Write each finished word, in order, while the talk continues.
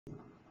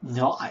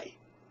Hi.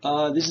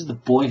 This is the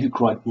Boy Who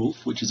Cried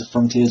Wolf, which is a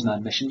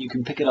Frontiersman mission. You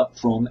can pick it up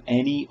from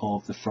any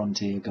of the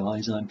Frontier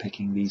guys. I'm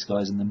picking these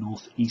guys in the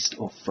northeast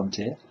of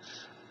Frontier.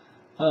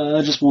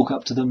 Just walk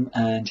up to them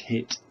and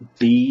hit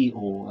B,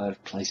 or a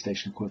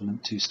PlayStation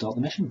equivalent, to start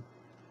the mission.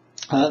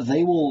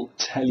 They will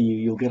tell you,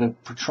 you'll get a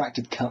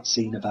protracted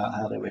cutscene about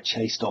how they were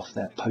chased off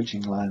their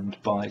poaching land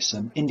by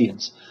some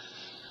Indians.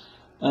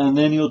 And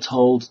then you're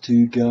told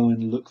to go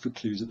and look for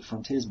clues at the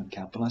Frontiersman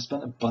camp. And I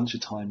spent a bunch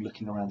of time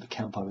looking around the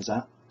camp I was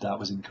at. That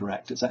was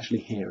incorrect. It's actually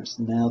here. It's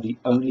now the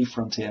only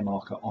frontier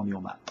marker on your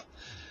map.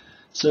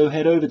 So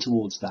head over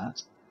towards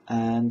that,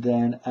 and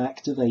then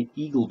activate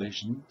Eagle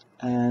Vision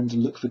and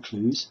look for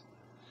clues.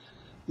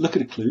 Look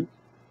at a clue,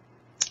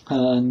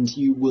 and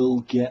you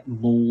will get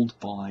mauled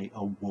by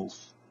a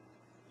wolf.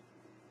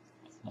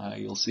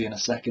 You'll see in a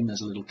second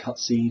there's a little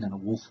cutscene and a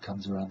wolf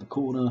comes around the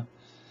corner.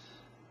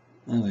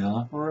 There we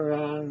are.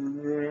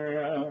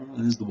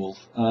 There's the wolf.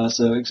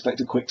 So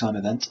expect a quick time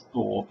event,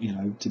 or,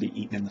 to be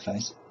eaten in the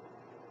face.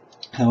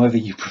 However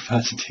you prefer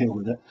to deal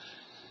with it.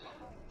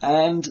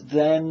 And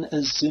then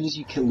as soon as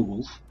you kill the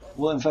wolf,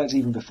 well, in fact,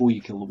 even before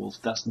you kill the wolf,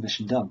 that's the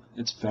mission done.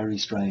 It's very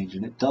strange,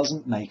 and it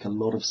doesn't make a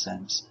lot of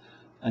sense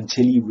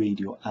until you read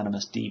your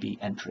animus DB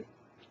entry.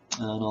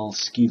 And I'll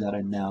skew that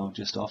in now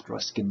just after I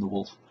skin the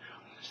wolf.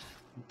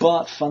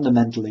 But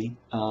fundamentally,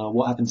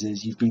 what happens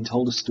is you've been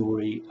told a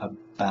story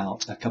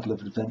about a couple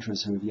of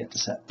adventurers who have yet to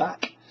set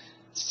back.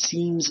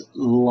 Seems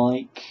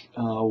like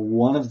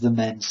one of the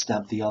men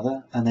stabbed the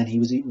other, and then he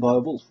was eaten by a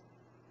wolf.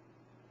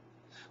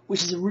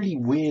 Which is a really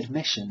weird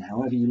mission,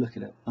 however you look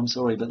at it. I'm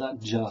sorry, but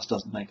that just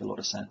doesn't make a lot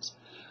of sense.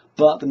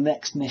 But the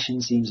next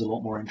mission seems a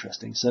lot more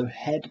interesting, so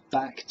head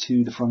back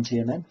to the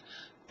Frontiermen,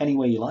 any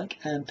way you like,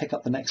 and pick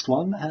up the next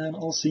one, and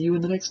I'll see you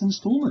in the next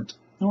installment.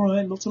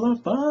 Alright, lots of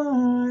love,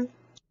 bye!